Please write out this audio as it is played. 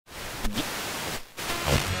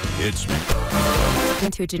It's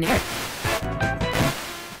into a generic.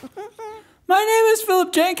 My name is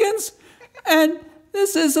Philip Jenkins, and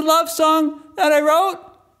this is a love song that I wrote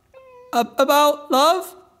about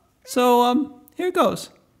love. So, here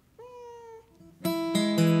goes.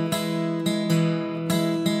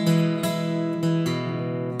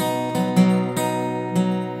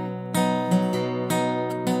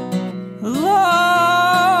 Love,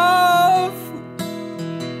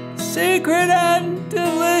 sacred and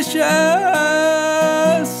delicious.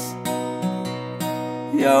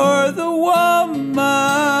 You're the woman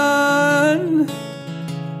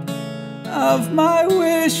of my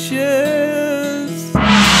wishes.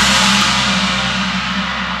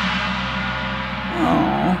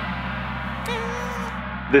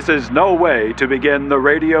 This is no way to begin the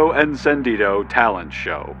Radio Encendido talent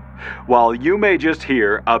show. While you may just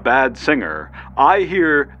hear a bad singer, I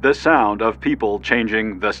hear the sound of people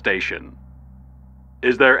changing the station.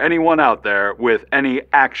 Is there anyone out there with any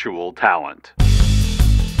actual talent?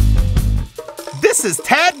 This is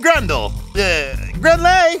Tad Grundle.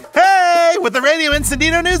 Grundle, hey, with the Radio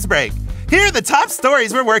Encendido Newsbreak. Here are the top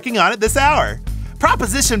stories we're working on at this hour.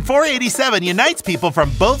 Proposition 487 unites people from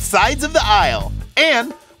both sides of the aisle.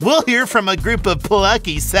 And we'll hear from a group of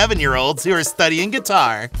plucky 7-year-olds who are studying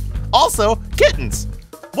guitar. Also, kittens.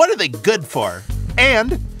 What are they good for?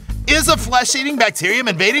 And is a flesh-eating bacterium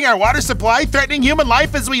invading our water supply, threatening human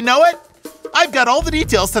life as we know it? I've got all the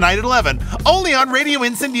details tonight at 11, only on Radio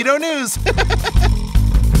Encendido News.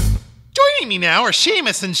 Joining me now are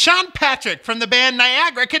Seamus and Sean Patrick from the band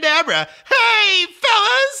Niagara Cadabra. Hey,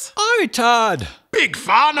 fellas! Hi, Todd. Big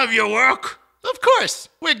fan of your work. Of course,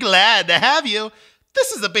 we're glad to have you.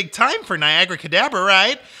 This is a big time for Niagara Cadabra,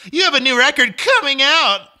 right? You have a new record coming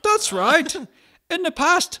out. That's right. In the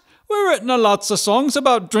past, we've written lots of songs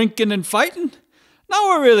about drinking and fighting. Now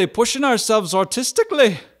we're really pushing ourselves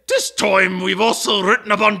artistically. This time we've also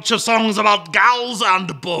written a bunch of songs about gals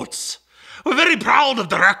and boats. We're very proud of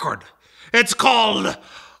the record. It's called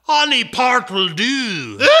Any Part Will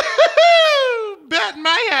Do. Bet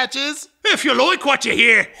my hatches. If you like what you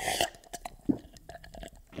hear.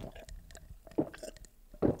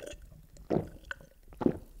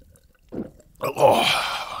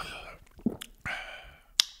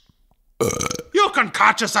 You can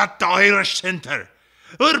catch us at the Irish Centre.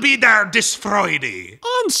 We'll be there this Friday.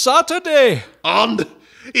 On Saturday. And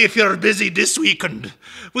if you're busy this weekend,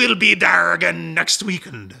 we'll be there again next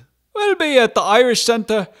weekend. We'll be at the Irish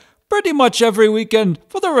Centre pretty much every weekend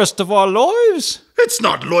for the rest of our lives. It's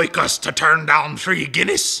not like us to turn down 3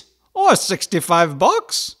 Guinness. Or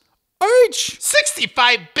 $65 each.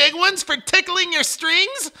 65 big ones for tickling your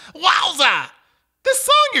strings? Wowza! The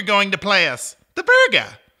song you're going to play us, the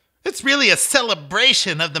Virga. It's really a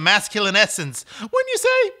celebration of the masculine essence, wouldn't you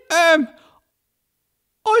say?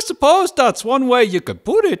 I suppose that's one way you could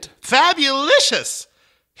put it. Fabulicious!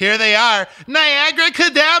 Here they are, Niagara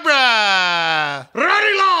Cadabra!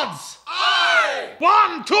 Ready, lads? Aye!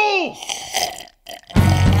 1, 2,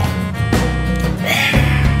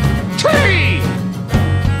 3!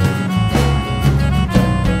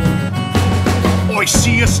 I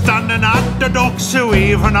see you standing at the docks,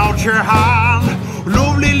 waving out your hand.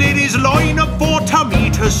 Lovely ladies line up for to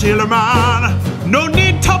meet a sailor man. No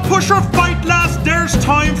need to push or fight, lass, there's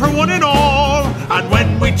time for one and all. And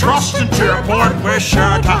when we thrust into your port, we're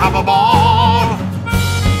sure to have a ball.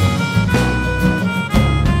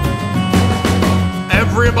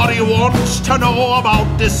 Everybody wants to know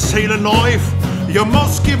about this sailing life. You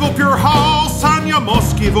must give up your house and you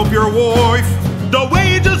must give up your wife. The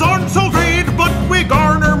wages aren't so great, but we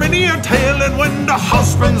garner many a tale. And when the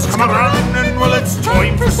husbands come around, and well, it's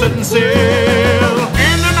time for setting sail.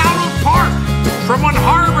 In and out of port, from one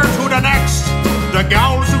harbour to the next. The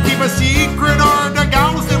gals who keep a secret are the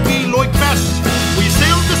gals that we like best. We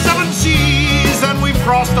sailed the 7 seas and we've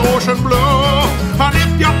crossed the ocean blue. And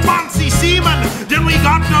if you fancy seamen, then we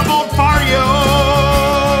got the boat for you.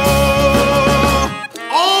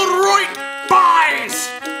 All right,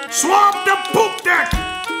 boys, swab the poop deck.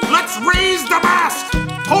 Let's raise the mast.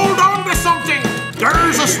 Hold on to something.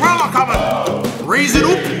 There's a swell coming. Raise it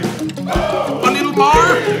up. A little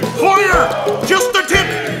more. Higher. Just a tip.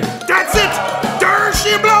 That's it. There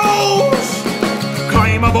she blows.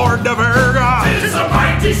 Climb aboard the Virga. It's a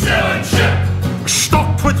mighty sailing ship.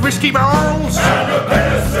 Stocked with whiskey barrels. And a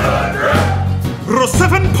penicillin drip.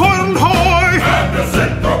 7 pound high. And a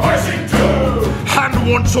central hoisting too.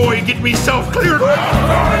 And once I get myself cleared, I'm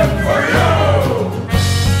coming for you.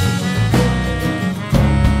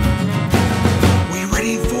 We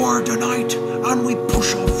ready for the night, and we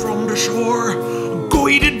push off from the shore.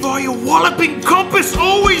 Guided by a walloping compass,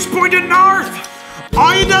 always pointing north.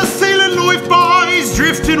 Ida sailing life boys,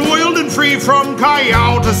 drifting wild and free from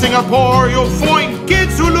Callao to Singapore. You'll find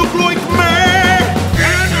kids who look like me.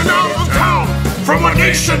 In and out of town, from one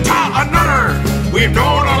nation to another. We've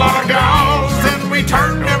known a lot of gals and we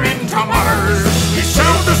turned them into mothers. We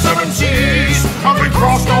sailed the 7 seas and we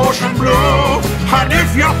crossed the ocean blue. And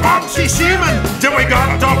if you fancy seamen, then we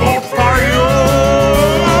got the boat for you.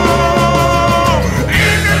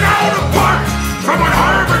 In and out of port, from one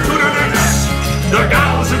harbor to the next. The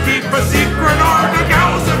gals who keep a secret are the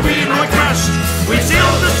gals that we like best. We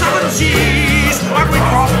sailed the 7 seas and we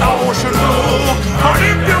crossed the ocean blue. And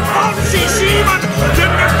if you fancy seamen,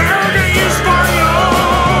 then the Virga is for you.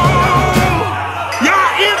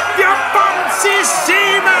 Yeah, if you fancy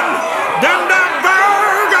seamen, then the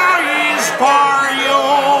Virga is for you.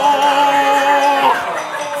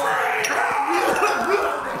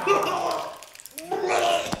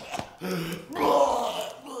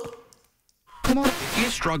 Come on, you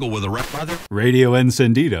struggle with a rep mother. Radio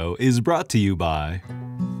Encendido is brought to you by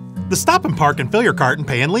The stop and park and fill your cart and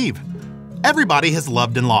pay and leave. Everybody has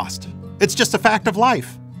loved and lost. It's just a fact of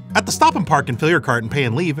life. At the stop and park and fill your cart and pay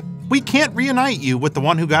and leave, we can't reunite you with the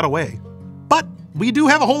one who got away. But we do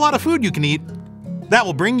have a whole lot of food you can eat that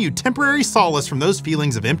will bring you temporary solace from those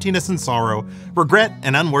feelings of emptiness and sorrow, regret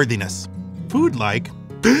and unworthiness. Food like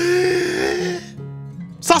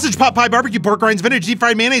sausage, pot pie, barbecue, pork rinds, vintage, deep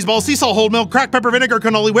fried mayonnaise balls, sea salt, whole milk, cracked pepper, vinegar,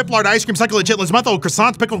 cannoli, whipped lard, ice cream, succulent chitlins, month old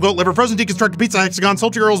croissants, pickled goat liver, frozen deconstructed pizza, hexagon,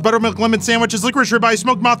 sultry rolls, buttermilk, lemon sandwiches, licorice ribeye,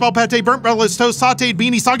 smoked mothball pate, burnt relish toast, sauteed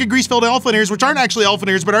beanie, soggy grease-filled elephant ears, which aren't actually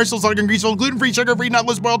elephant ears, but are still soggy and grease-filled, gluten-free, sugar-free,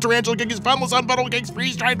 nutless, boiled tarantula cookies, bunless, unbundled cakes,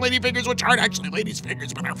 freeze-dried lady fingers, which aren't actually ladies'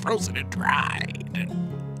 fingers, but are frozen and dried.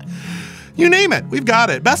 You name it, we've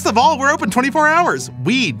got it. Best of all, we're open 24 hours.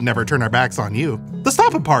 We'd never turn our backs on you. The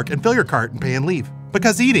stop and park and fill your cart and pay and leave.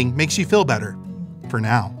 Because eating makes you feel better. For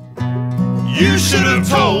now. You should have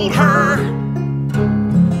told her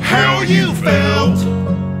how you felt.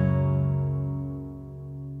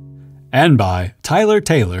 and by Tyler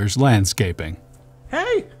Taylor's Landscaping.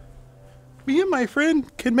 Hey, me and my friend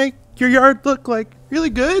can make your yard look like really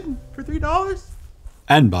good for $3.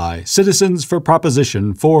 And by Citizens for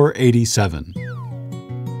Proposition 487.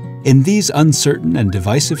 In these uncertain and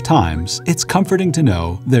divisive times, it's comforting to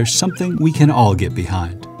know there's something we can all get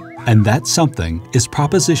behind. And that something is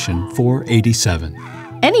Proposition 487.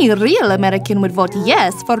 Any real American would vote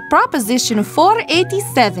yes for Proposition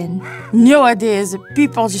 487. Nowadays,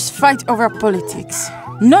 people just fight over politics.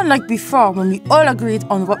 Not like before when we all agreed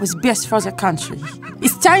on what was best for the country.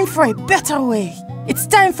 It's time for a better way. It's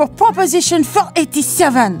time for Proposition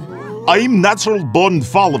 487. I'm natural born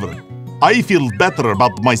follower. I feel better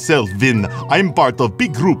about myself when I'm part of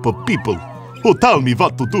big group of people who tell me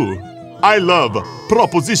what to do. I love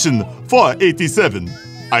Proposition 487.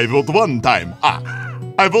 I vote one time.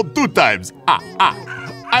 I vote two times.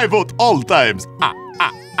 I vote all times.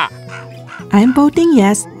 I'm voting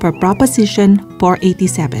yes for Proposition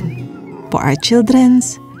 487. For our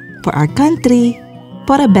children's, for our country,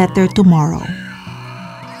 for a better tomorrow.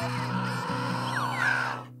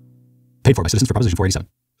 Paid for by Citizens for Proposition 487.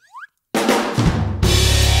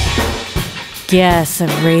 Guests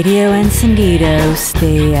of Radio Encendido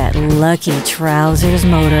stay at Lucky Trousers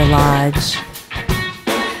Motor Lodge.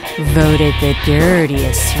 Voted the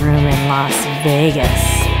dirtiest room in Las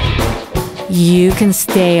Vegas. You can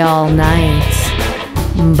stay all night,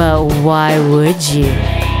 but why would you?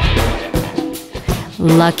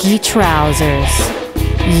 Lucky Trousers,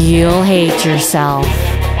 you'll hate yourself,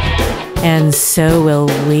 and so will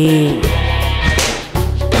we.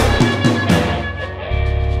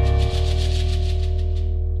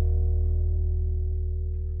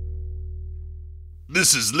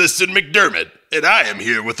 This is Liston McDermott, and I am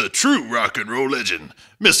here with a true rock and roll legend,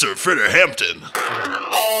 Mr. Fritter Hampton.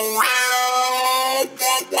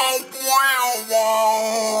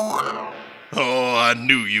 Oh, I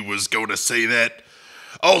knew you was going to say that.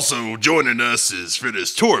 Also joining us is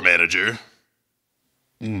Fritter's tour manager.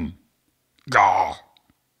 Gar.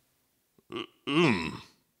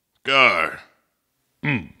 Gar.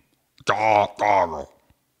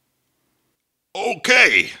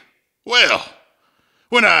 Okay, well,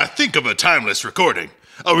 when I think of a timeless recording,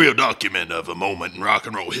 a real document of a moment in rock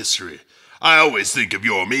and roll history, I always think of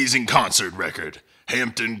your amazing concert record,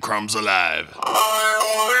 Hampton Crumbs Alive.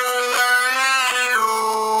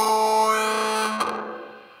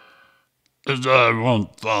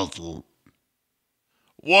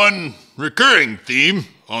 One recurring theme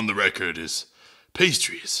on the record is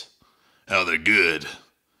pastries, how they're good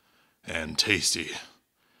and tasty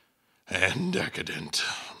and decadent.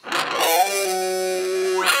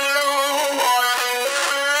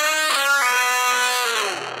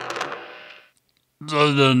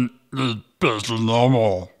 than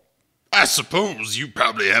normal. I suppose you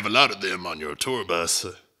probably have a lot of them on your tour bus.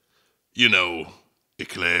 You know,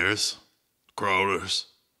 eclairs, crawlers,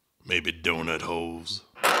 maybe donut holes.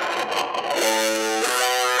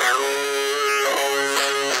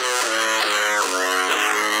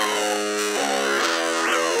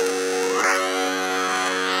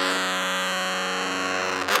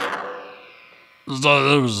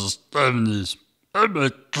 It was the 70s. I'm a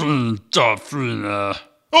clean top free now.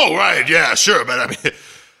 Oh, right, yeah, sure, but I mean,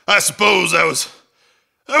 I suppose I was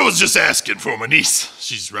just asking for my niece.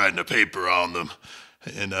 She's writing a paper on them,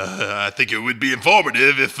 and I think it would be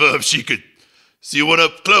informative if she could see one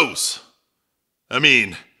up close. I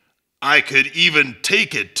mean, I could even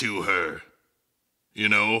take it to her. You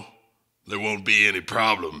know, there won't be any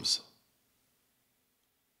problems.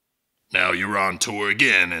 Now you're on tour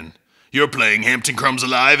again, and you're playing Hampton Crumbs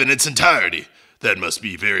Alive in its entirety. That must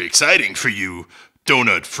be very exciting for you,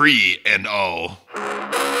 donut free and all.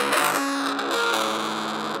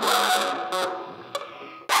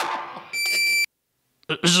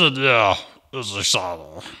 Yeah, it's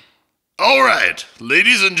exciting. All right,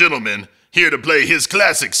 ladies and gentlemen, here to play his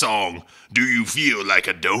classic song, Do You Feel Like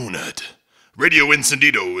a Donut? Radio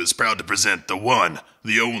Encendido is proud to present the one,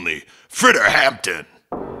 the only, Fritter Hampton.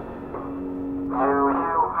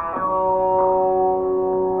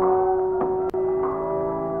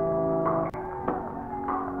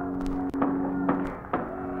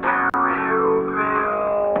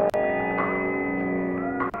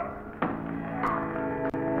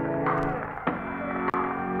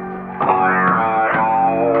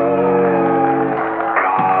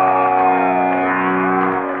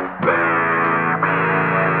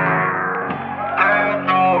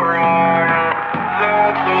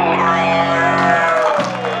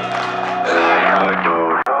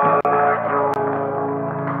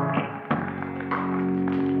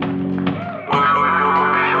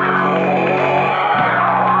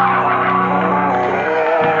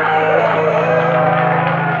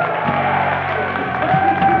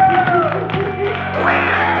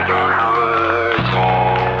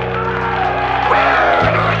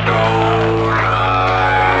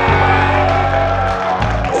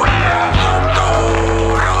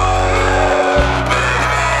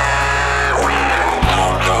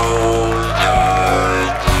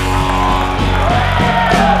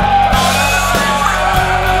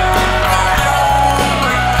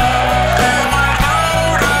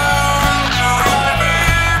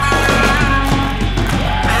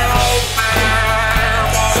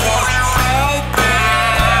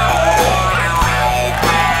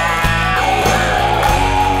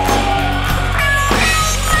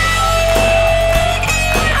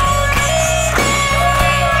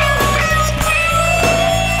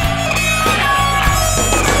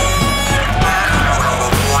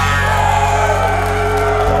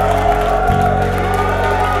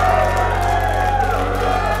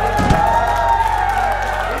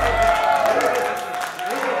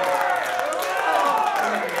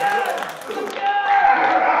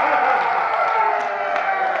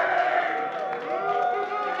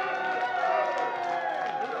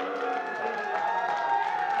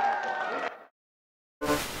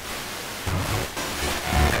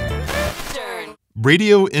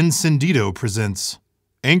 Radio Encendido presents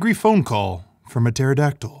Angry Phone Call from a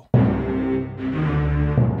Pterodactyl.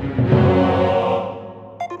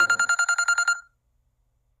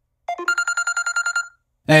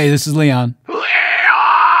 Hey, this is Leon. Leon!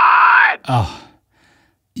 Oh,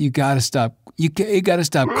 you gotta stop. You gotta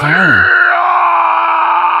stop calling.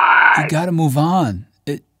 You gotta move on.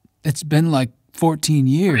 It's been like 14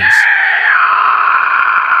 years. Leon!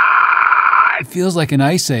 It feels like an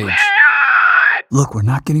ice age. Leon! Look, we're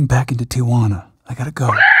not getting back into Tijuana. I gotta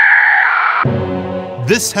go.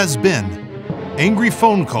 This has been Angry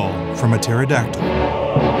Phone Call from a Pterodactyl.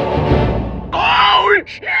 Oh,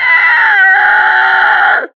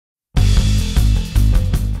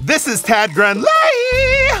 This is Tad Grunley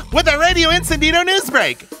with a Radio Encendido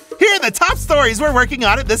Newsbreak. Here are the top stories we're working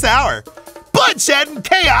on at this hour. Bloodshed and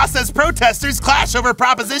chaos as protesters clash over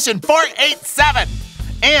Proposition 487.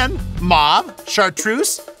 And mauve,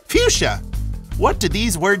 chartreuse, fuchsia. What do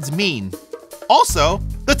these words mean? Also,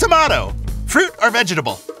 the tomato, fruit or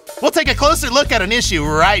vegetable. We'll take a closer look at an issue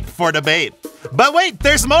ripe for debate. But wait,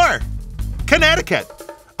 there's more. Connecticut,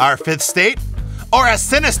 our fifth state, or a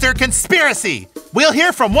sinister conspiracy. We'll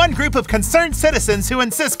hear from one group of concerned citizens who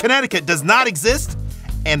insist Connecticut does not exist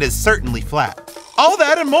and is certainly flat. All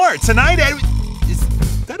that and more tonight at...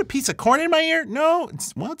 Is that a piece of corn in my ear? No,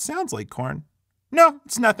 well, it sounds like corn. No,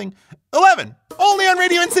 it's nothing. 11, only on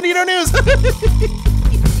Radio Encendido News.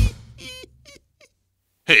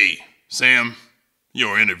 Hey, Sam,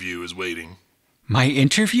 your interview is waiting. My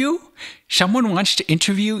interview? Someone wants to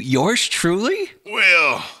interview yours truly?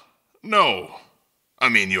 Well, no. I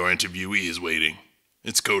mean, your interviewee is waiting.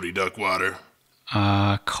 It's Cody Duckwater.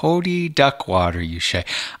 Cody Duckwater, you say.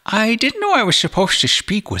 I didn't know I was supposed to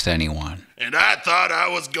speak with anyone. And I thought I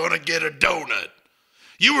was gonna get a donut.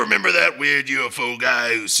 You remember that weird UFO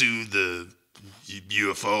guy who sued the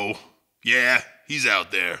UFO? Yeah, he's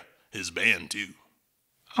out there. His band, too.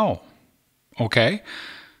 Oh, okay.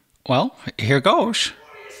 Well, here goes.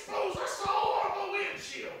 What do you suppose I saw on the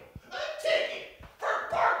windshield? A ticket for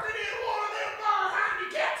parking in one of them bar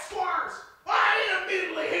handicap squares. I am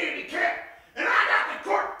mentally handicapped, and I got the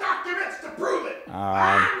court documents to prove it.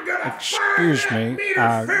 I'm gonna excuse me.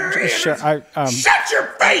 Shut your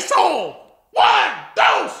face hole! 1,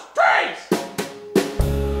 2, 3!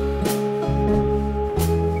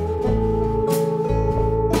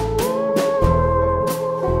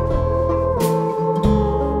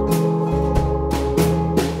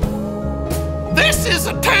 This is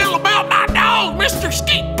a tale about my dog, Mr.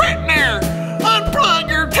 Skeet Pritineer. Unplug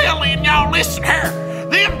your telly and y'all listen here.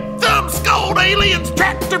 Them thumb-skulled aliens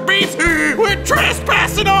tracked their beef went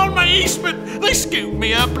trespassing on my eastman. They scooped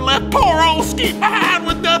me up and left poor old Skeet behind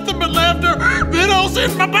with nothing but laughter. Then I was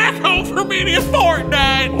in my back home for many a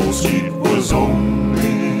fortnight. Old Skeet was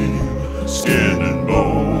only skin and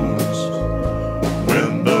bones.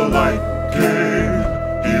 When the light came,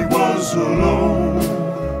 he was alone,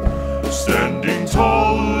 standing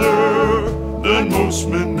taller than most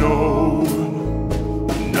men know.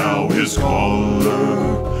 Now his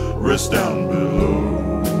collar rests down below.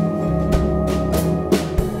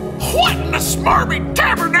 What in the smarmy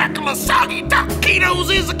tabernacle of soggy taquitos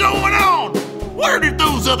is going on? Where did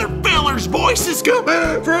those other fellers' voices come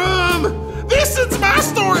from? This is my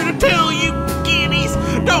story to tell you, guineas.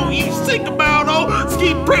 Don't you think about old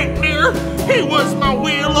Skeet Pritineer. He was my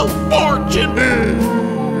wheel of fortune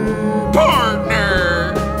partner.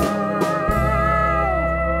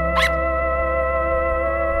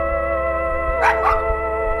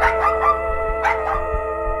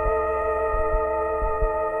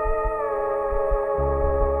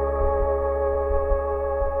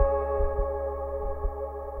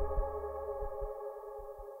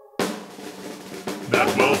 That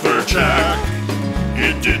welfare check,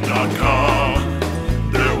 it did not come.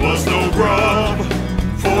 There was no grub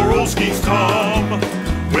for old Skeet's Tom.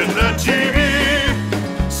 When that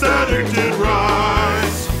TV static did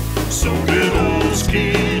rise, so did old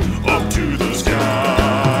Skeet up to the skies.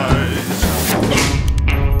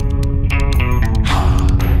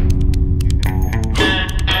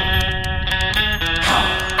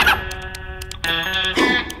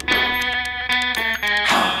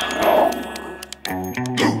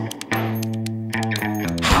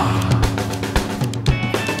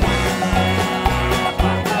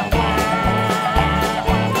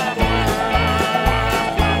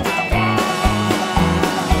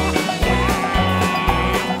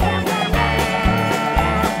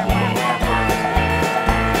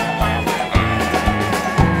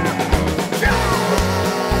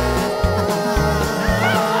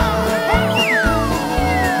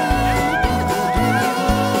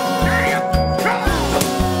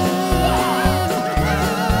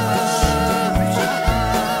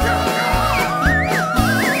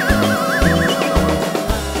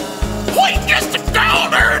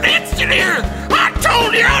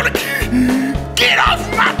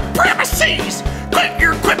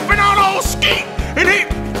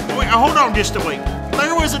 Hold on just a week.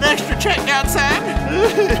 There was an extra check outside.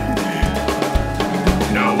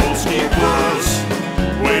 Now old Skeet was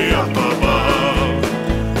way up above,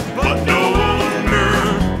 but no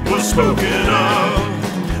owner was spoken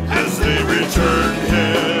of as they returned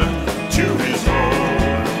him to his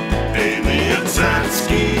home. Aliens and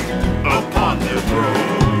Skeet upon their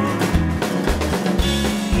throne.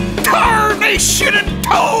 Tarnation and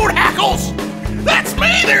toad hackles! That's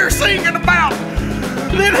me they're singing about!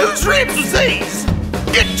 Then whose ribs was these?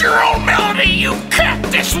 Get your own melody, you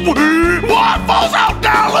cactus! Waffles, I'll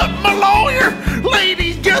dial up my lawyer!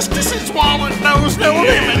 Lady Justice's wallet knows no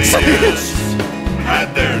limits! Aliens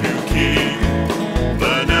had their new king,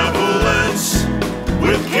 benevolence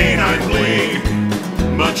with canine blink.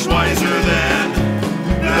 Much wiser than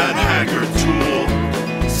that haggard tool,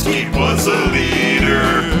 Skeet was a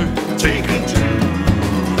leader, taken to.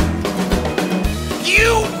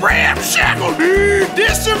 You ramshackle,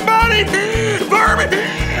 disembodied, vermin,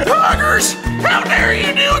 huggers! How dare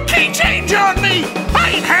you do a key change on me?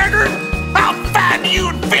 I ain't haggard. I'll find you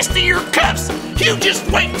and fist of your cuffs. You just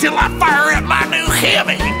wait till I fire up my new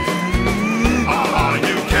heavy.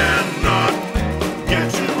 You cannot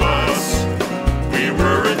get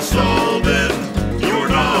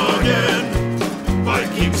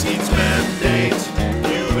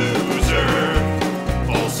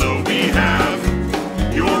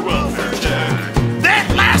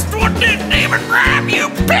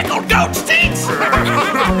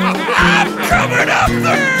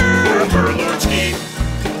Overlord Skeet,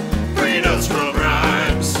 freed us from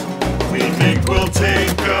rhymes. We think we'll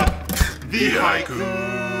take up the haiku.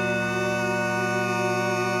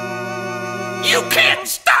 You can't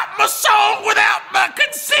stop my song without my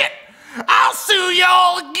consent. I'll sue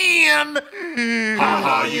y'all again. Ha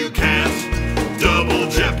ha, you can't. Double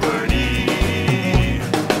jeopardy.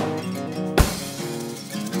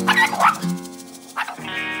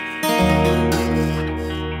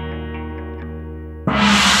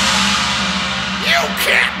 You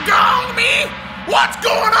can't gong me. What's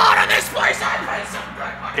going on in this place? I paid some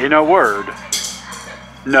good money. In a word,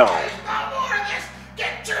 no. No more of this.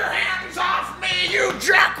 Get your hands off me, you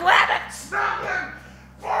jackrabbit. Snuggling.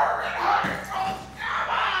 Forward, hurry. Oh, come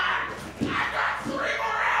on. I've got 3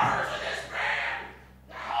 more hours of this band.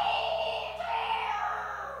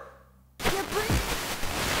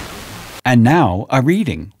 And now, a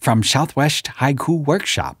reading from Southwest Haiku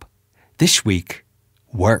Workshop. This week,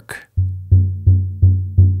 work.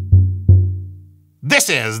 This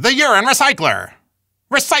is the urine recycler.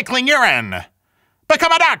 Recycling urine.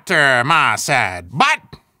 Become a doctor, Ma said. But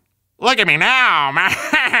look at me now.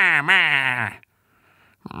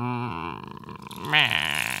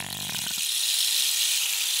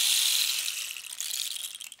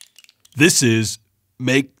 This is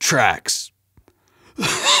Make Tracks.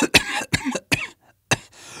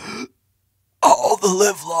 All the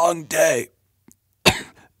livelong day.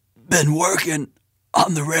 Been working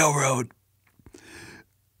on the railroad.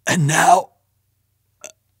 And now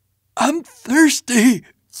I'm thirsty.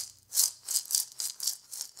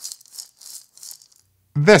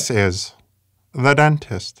 This is the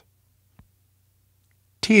dentist.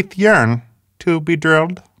 Teeth yearn to be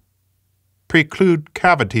drilled. Preclude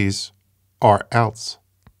cavities, or else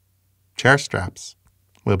chair straps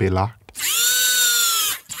will be locked.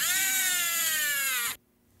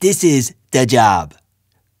 This is the job.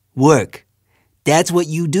 Work. That's what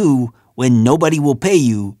you do when nobody will pay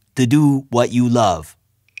you to do what you love.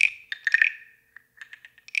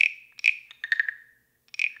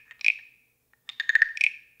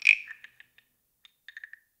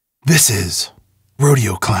 This is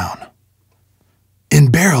Rodeo Clown.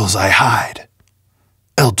 In barrels I hide.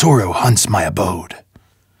 El Toro hunts my abode.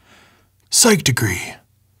 Psych degree.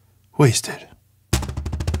 Wasted.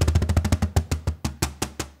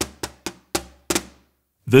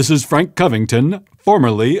 This is Frank Covington,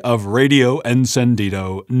 formerly of Radio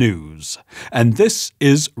Encendido News, and this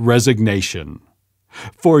is Resignation.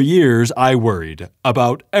 For years I worried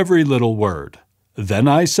about every little word. Then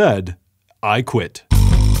I said, I quit.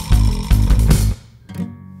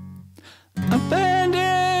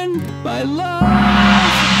 Abandoned by love.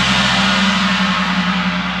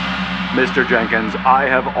 Mr. Jenkins, I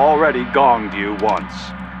have already gonged you once.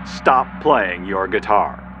 Stop playing your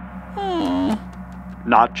guitar.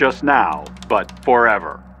 Not just now, but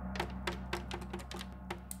forever.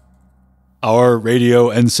 Our Radio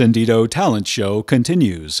Encendido talent show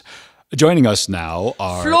continues. Joining us now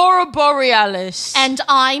are... Flora Borealis. And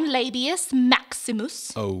I'm Labius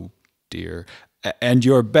Maximus. Oh, dear. And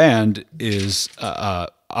your band is...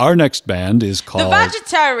 our next band is called... The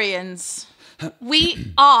Vagetarians.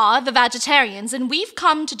 We are the Vagetarians, and we've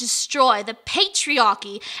come to destroy the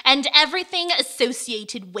patriarchy and everything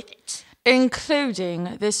associated with it.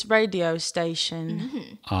 Including this radio station.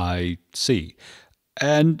 Mm-hmm. I see.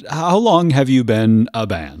 And how long have you been a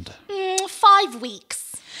band? 5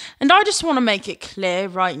 weeks. And I just want to make it clear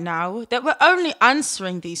right now that we're only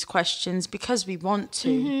answering these questions because we want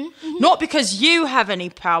to. Not because you have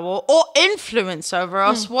any power or influence over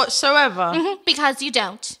us whatsoever. Because you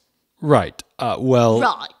don't. Right.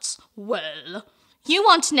 Right. Well, you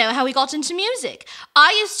want to know how we got into music.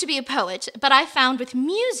 I used to be a poet, but I found with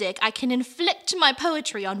music I can inflict my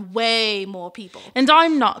poetry on way more people. And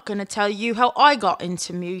I'm not going to tell you how I got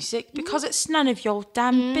into music because it's none of your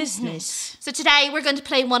damn business. So today we're going to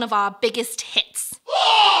play one of our biggest hits.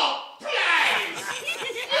 Oh, please!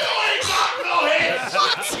 You ain't got no hits!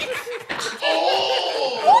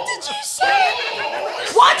 What did you say?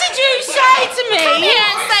 What did you say to me? Come here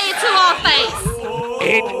and say it to our face.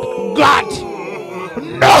 It got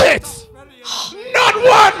no hits! Not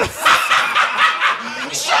one!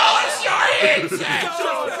 Show us your hits!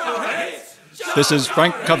 This is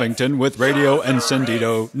Frank Covington with Radio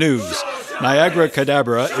Encendido News. Niagara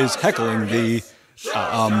Cadabra is heckling the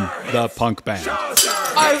punk band.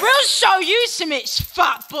 I will show you some itch,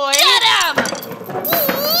 fat boy. Get him!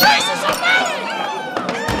 Jesus, I'm mad!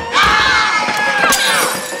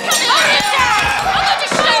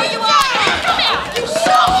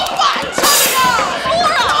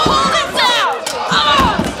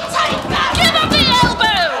 Give him the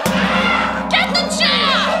elbow! Get the chair!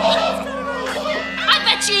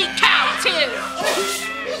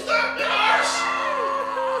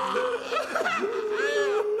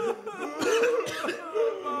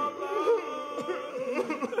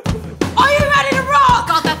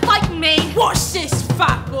 Push this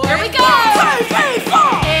fat boy. Here we go. 1, 2, 3,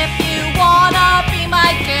 4. If you wanna be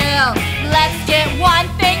my girl, let's get one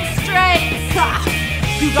thing straight.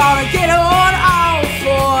 You gotta get on all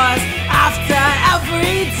fours after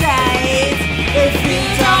every date. If you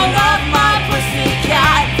don't love my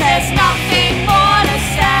pussycat, there's nothing more to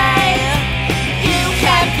say. You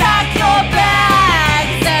can pack your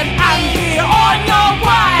bags and be on your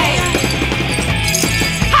way.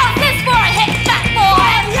 How's this for a hit, fat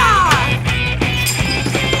boy? Yeah.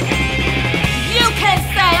 You can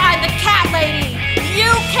say I'm the cat lady.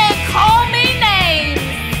 You can call me names.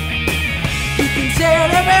 You can tell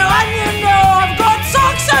everyone you know I've got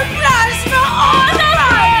toxoplasma on the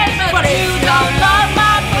brain. But if you don't love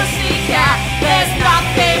my pussycat, there's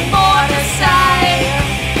nothing more to say.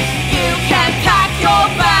 You can pack your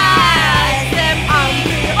bags and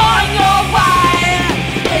be on your way.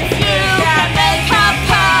 If you can make her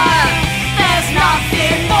purr, there's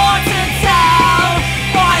nothing more to tell.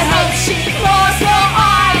 I hope she claws your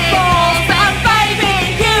eyeballs, and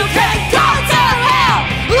baby, you can go to hell.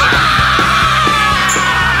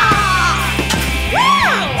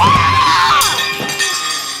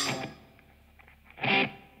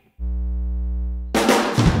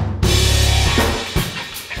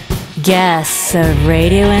 Guests of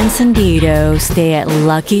Radio Encendido stay at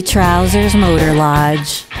Lucky Trousers Motor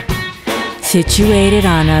Lodge, situated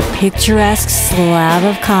on a picturesque slab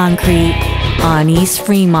of concrete on East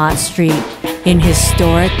Fremont Street in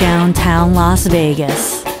historic downtown Las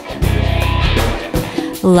Vegas.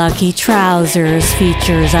 Lucky Trousers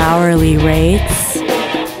features hourly rates,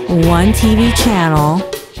 one TV channel,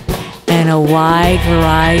 and a wide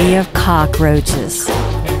variety of cockroaches.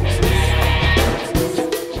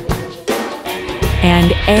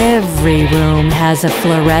 And every room has a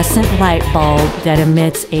fluorescent light bulb that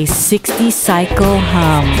emits a 60-cycle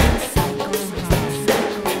hum.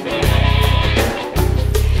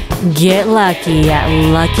 Get lucky at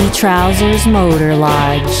Lucky Trousers Motor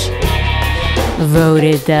Lodge.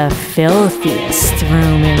 Voted the filthiest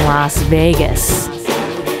room in Las Vegas.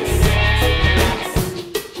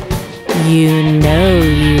 You know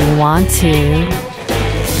you want to.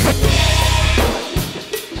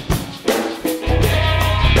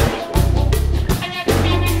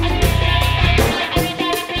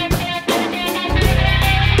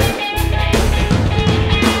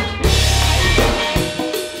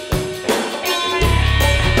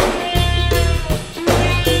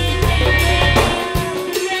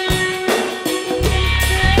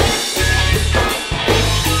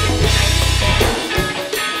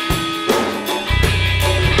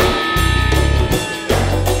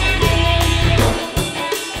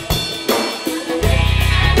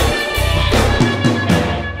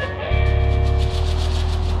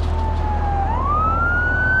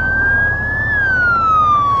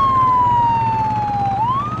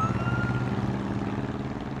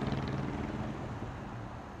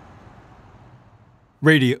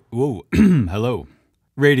 Hello.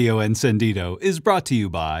 Radio Encendido is brought to you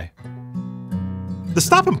by The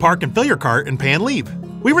Stop and Park and Fill Your Cart and Pay and Leave.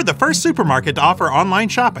 We were the first supermarket to offer online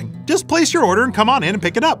shopping. Just place your order and come on in and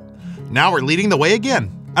pick it up. Now we're leading the way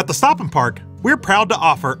again. At the Stop and Park, we're proud to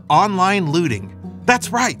offer online looting.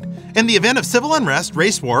 That's right. In the event of civil unrest,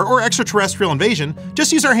 race war, or extraterrestrial invasion,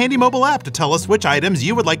 just use our handy mobile app to tell us which items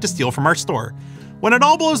you would like to steal from our store. When it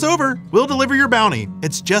all blows over, we'll deliver your bounty.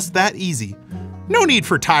 It's just that easy. No need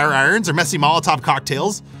for tire irons or messy Molotov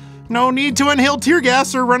cocktails. No need to inhale tear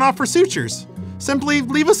gas or run off for sutures. Simply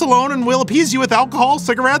leave us alone and we'll appease you with alcohol,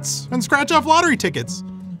 cigarettes, and scratch off lottery tickets.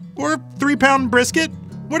 Or 3-pound brisket,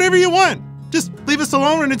 whatever you want. Just leave us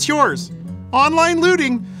alone and it's yours. Online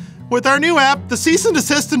looting. With our new app, the cease and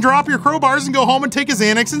desist and drop your crowbars and go home and take a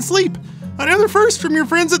Xanax and sleep. Another first from your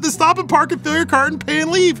friends at the Stop and Park and Fill Your Cart and Pay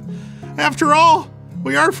and Leave. After all,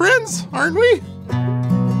 we are friends, aren't we?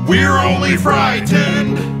 We're only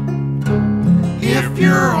frightened if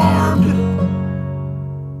you're armed.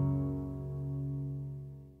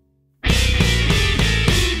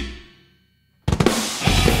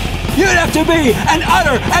 You'd have to be an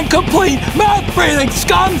utter and complete mouth-breathing,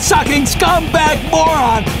 scum-sucking scumbag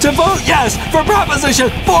moron to vote yes for Proposition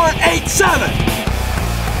 487.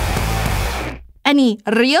 Any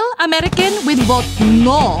real American will vote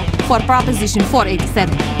no for Proposition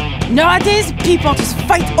 487. Nowadays, people just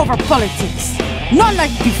fight over politics. Not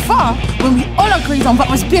like before, when we all agreed on what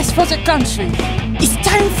was best for the country. It's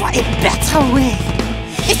time for a better way.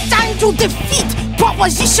 It's time to defeat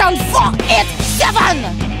Proposition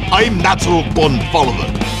 487! I'm natural-born follower.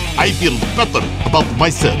 I feel better about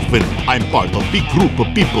myself when I'm part of a big group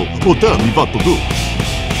of people who tell me what to do.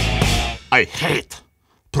 I hate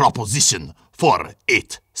Proposition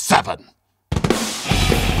 487.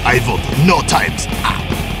 I vote no times.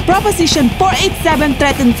 Proposition 487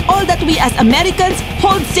 threatens all that we as Americans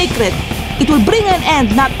hold sacred. It will bring an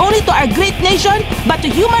end not only to our great nation, but to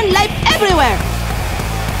human life everywhere.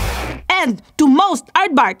 And to most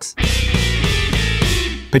aardvarks.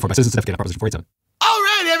 Paid for by Citizens Certificate of Proposition 487. All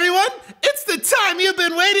right, everyone. It's the time you've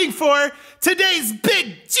been waiting for. Today's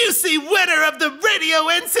big, juicy winner of the Radio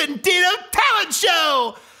Encendido Talent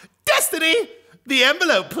Show. Destiny, the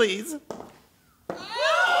envelope, please.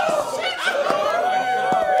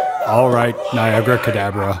 All right, Niagara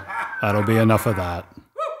Cadabra. That'll be enough of that.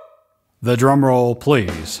 The drum roll,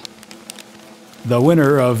 please. The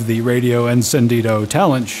winner of the Radio Encendido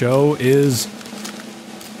Talent Show is...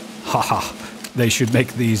 Haha, they should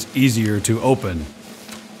make these easier to open.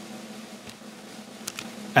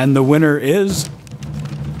 And the winner is...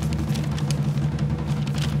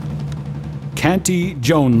 Canty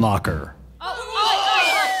Joanlocker.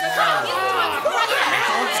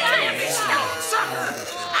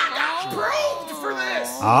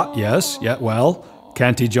 Yes, well,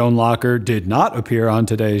 Canty Joanlocker did not appear on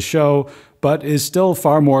today's show, but is still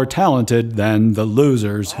far more talented than the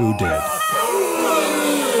losers who did.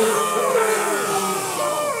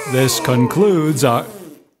 This concludes our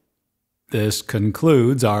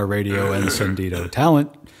Radio Encendido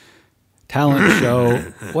talent show.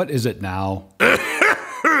 What is it now?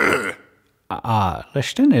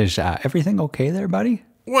 Liston, is everything okay there, buddy?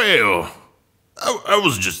 Well, I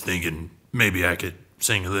was just thinking maybe I could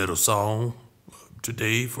sing a little song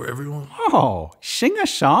today for everyone. Oh, sing a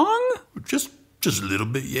song? Just a little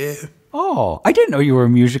bit, yeah. Oh, I didn't know you were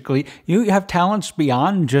musically. You have talents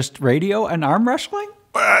beyond just radio and arm wrestling?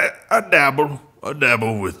 I dabble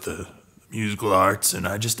with the musical arts, and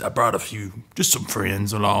I brought some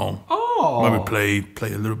friends along. Oh. Maybe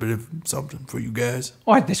play a little bit of something for you guys.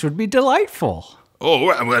 Oh, this would be delightful. Oh,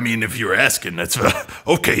 well, I mean, if you're asking, that's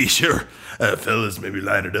okay, sure. Fellas, maybe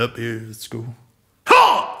line it up here. Let's go.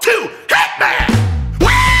 2, Hitman!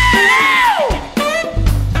 Wow!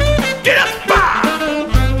 Get up,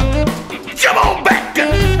 come on back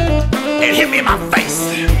and hit me in my face.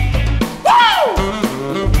 Woo!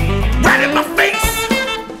 Right in my face.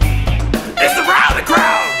 It's around the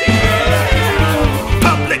crowd.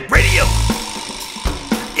 Public radio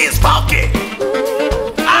is funky.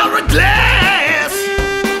 Hourglass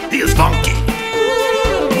is funky.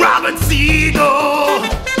 Robin Siegel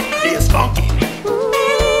is funky.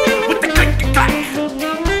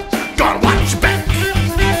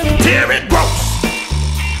 Terry Gross,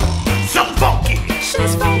 so funky.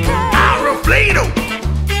 She's funky. Ira Flato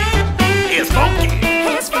is funky.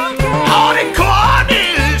 He's funky. Hardy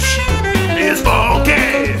Cornish is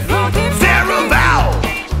funky. Sarah Val,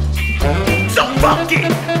 so funky.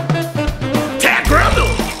 Tad Grundle,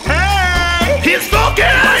 hey, he's funky.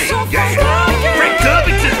 Yeah. Frank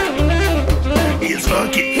Covington is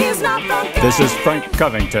funky. He's not funky. This is Frank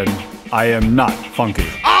Covington. I am not funky.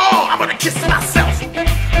 Oh, I'm gonna kiss myself.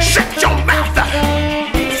 Shut your mouth.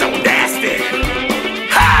 So nasty.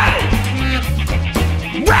 Hey!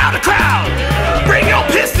 Round the crowd. Bring your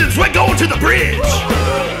pistons. We're going to the bridge.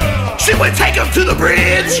 Should we take them to the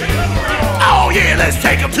bridge? Oh, yeah, let's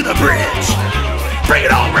take them to the bridge. Bring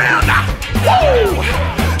it all around now. Woo!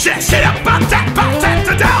 Just sit up on that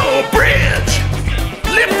the down bridge.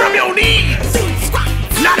 Lift from your knees.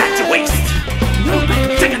 Not at your waist.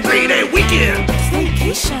 Take a 3-day weekend.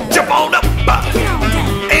 Jump on up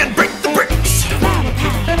and break the bricks.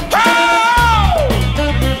 Oh!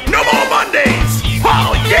 No more Mondays.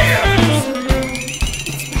 Oh yeah.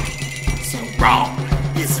 So wrong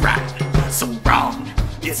is right. So wrong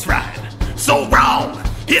is right. So wrong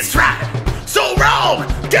is right. So wrong.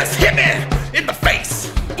 Just hit me in the face.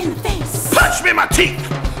 In the face. Punch me in my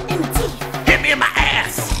teeth. In the teeth. Hit me in my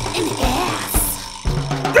ass. In the ass.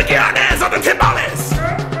 Ricky Arnaz on the timbales.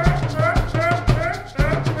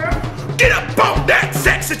 Get up on that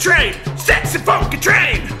sexy train, sexy funky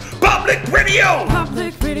train. Public radio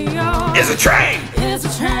is a train.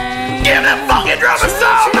 Give that funky drum a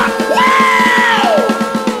song. Wow!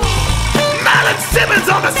 Marlon Simmons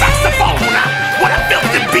on the saxophone. What a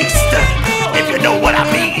filthy beast, if you know what I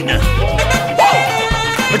mean.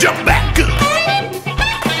 Whoa! Jump back up.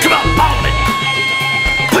 Come on it.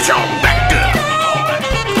 Push on back up.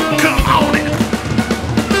 Come on it.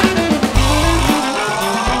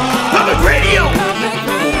 Public radio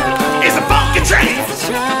is a funky train.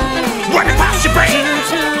 Working past your brain.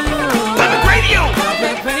 Public radio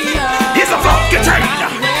is a funky train.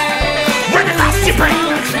 Working past your brain.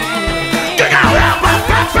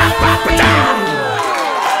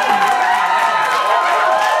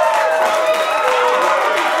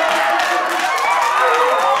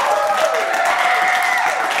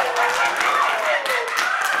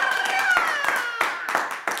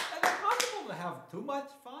 have too much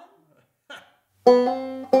fun?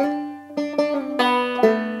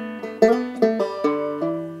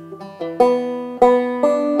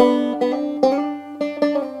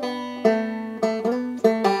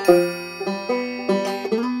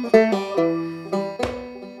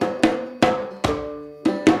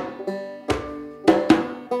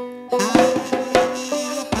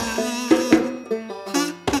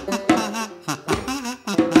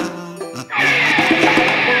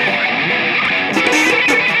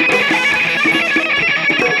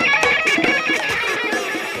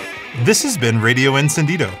 This has been Radio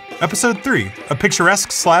Encendido, Episode 3, A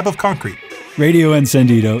Picturesque Slab of Concrete. Radio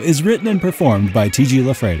Encendido is written and performed by T.G.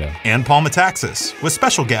 Lafredo and Paul Metaxas, with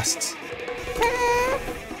special guests.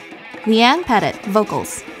 Leanne Pettit,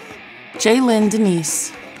 vocals. Jaylyn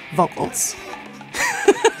Denise, vocals.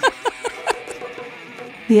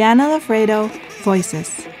 Liana Lafredo,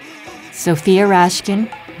 voices. Sophia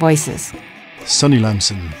Rashkin, voices. Sonny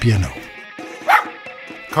Lamson, piano.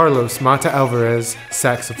 Carlos Mata Alvarez,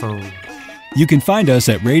 saxophone. You can find us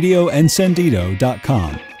at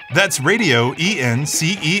radioencendido.com. That's radio,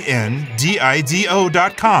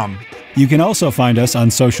 ENCENDIDO.com. You can also find us on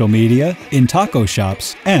social media, in taco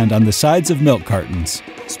shops, and on the sides of milk cartons.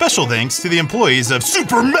 Special thanks to the employees of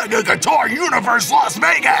Super Mega Guitar Universe Las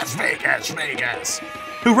Vegas,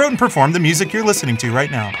 who wrote and performed the music you're listening to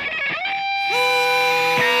right now.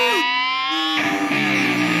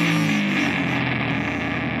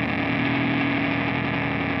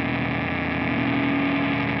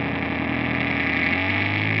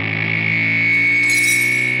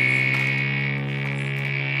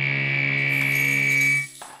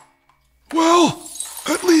 Well,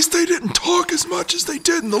 at least they didn't talk as much as they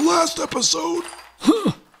did in the last episode.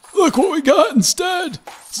 Look what we got instead.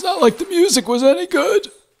 It's not like the music was any good.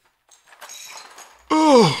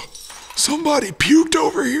 Oh, somebody puked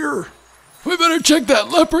over here. We better check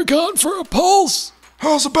that leprechaun for a pulse.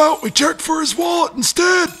 How's about we check for his wallet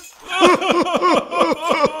instead?